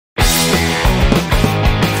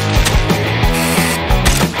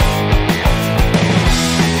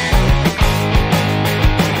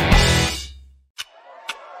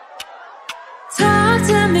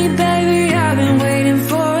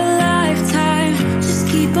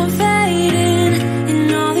keep on fading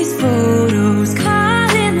in all these photos,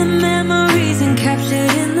 caught in the memories and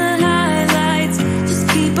captured in the highlights. Just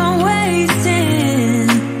keep on wasting.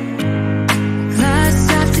 Glass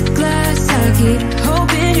after glass, I keep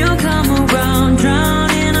hoping you'll come around,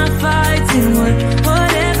 drowning our fights in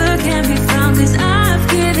whatever can be found. 'Cause I've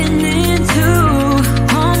given in to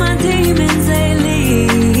all my demons lately.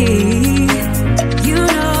 You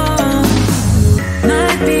know,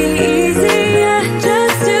 might be easier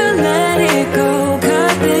just to let it go.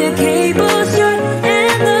 Cut the cable short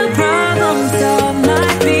and the problem solved.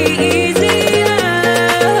 Might be easier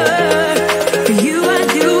for you. I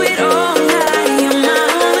do it all night. You're my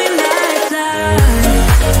only lifeline.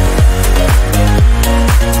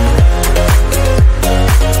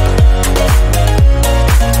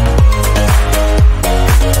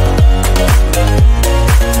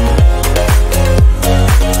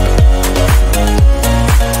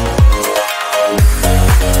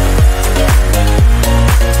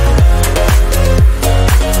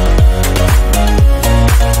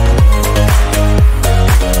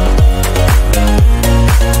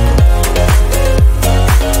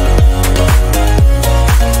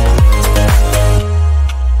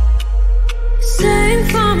 Sing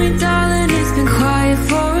for me, darling, it's been quiet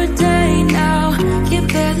for a day now. Can't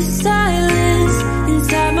bear the silence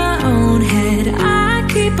inside my own head. I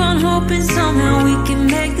keep on hoping somehow we can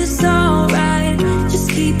make this alright. Just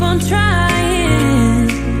keep on trying.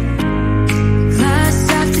 Glass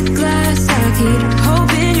after glass, I keep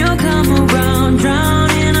hoping you'll come around,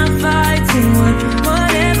 drowning our fights in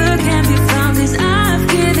whatever can be found. 'Cause I've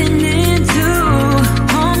given in to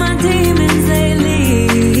all my demons lately.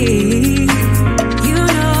 You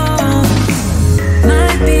know,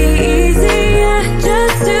 might be easier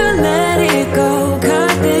just to let it go.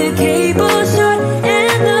 Cut the cable short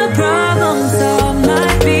and the problem solved.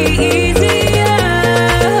 Might be easier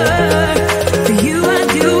for you. I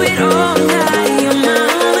do it all night. You're my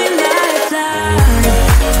only lifeline.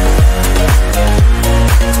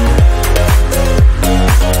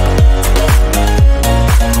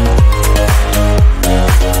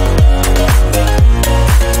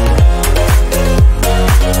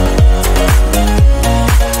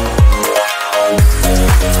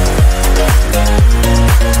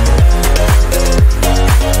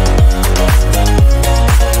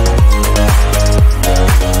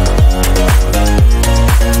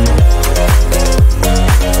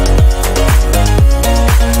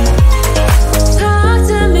 Talk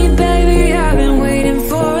to me, baby, I've been waiting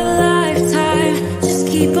for a lifetime. Just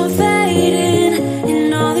keep on fading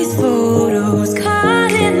in all these photos,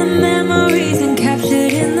 caught in the memories and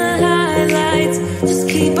captured in the highlights. Just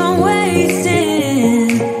keep on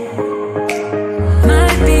wasting.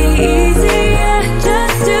 Might be easier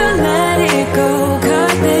just to let it go.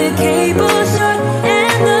 Cut the cable short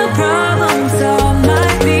and the problem solved.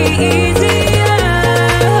 Might be easier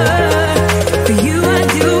for you. I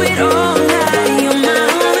do it all night. You're my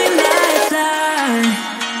only lifeline.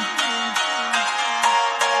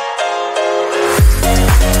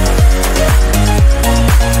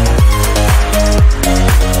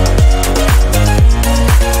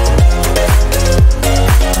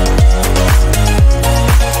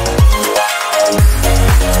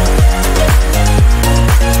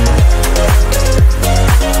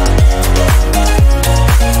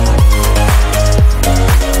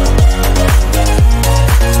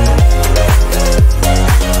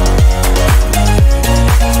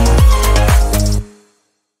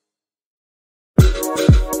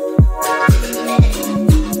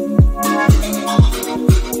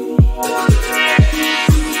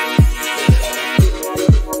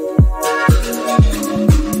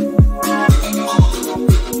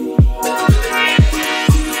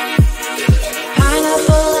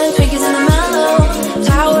 Pineapple and Twinkies in the mellow,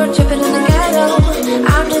 tower tripping in the ghetto.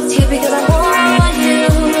 I'm just here because I want you.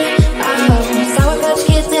 Sour Patch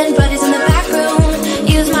Kids and buddies in the back room.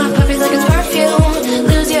 Use my puppies like it's perfume.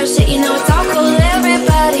 Lose your shit, you know it's all cool.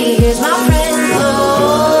 Everybody, here's my friend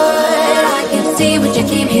Lord. I can see what you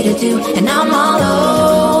came here to do, and I'm all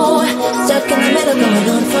low, stuck in the middle, going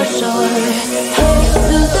on for sure. Hey,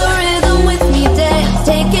 lose the rhythm with me, dance.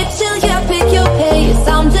 Take it chill, yeah, pick your pace.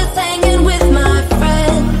 I'm just hanging with my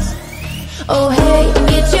friends. Oh hey,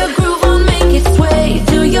 get your groove on, make it sway.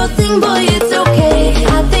 Do your thing, boy, it's okay.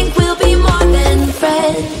 I think we'll be more than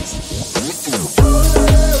friends.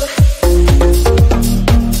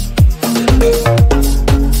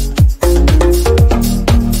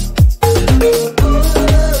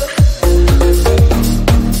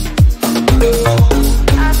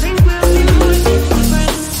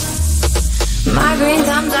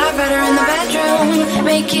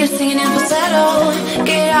 singing in falsetto.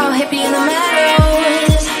 Get all hippie in the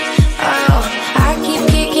meadows. Oh, I keep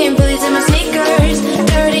kicking bullies in my sneakers.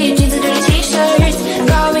 Dirty jeans and dirty t-shirts.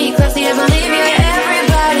 Call me classy, I believe you.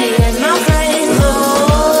 Everybody is my friend.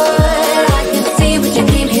 Lord, I can see what you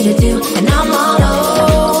came here to do, and I'm all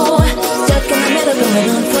low, stuck in the middle, going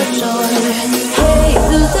on for sure. Hey,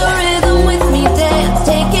 lose the rhythm with me, dance.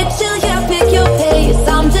 Take it till you pick your pace.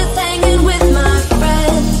 I'm just hanging with my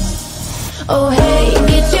friends. Oh hey,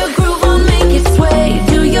 get your groove on, make it sway.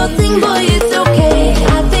 Do your thing, boy, it's okay.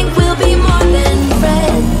 I think we'll be more than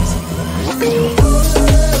friends.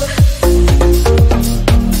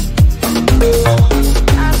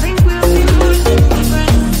 I think we'll be more than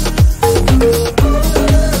friends. We'll be more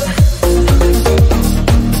than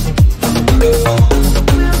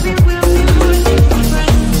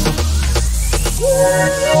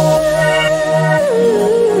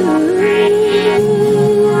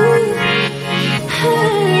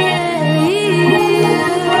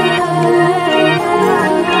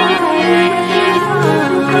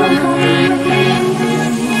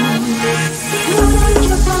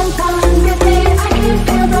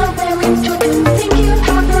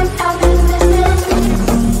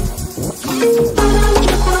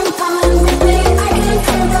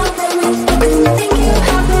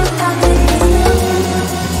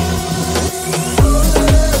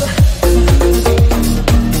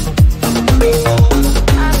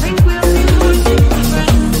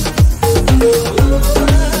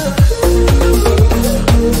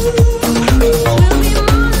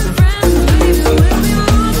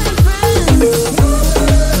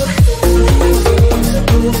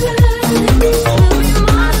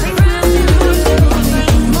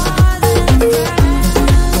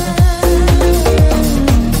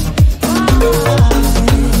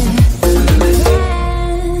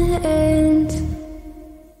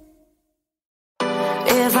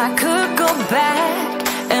If I could go back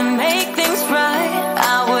and make things right,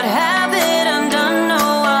 I would have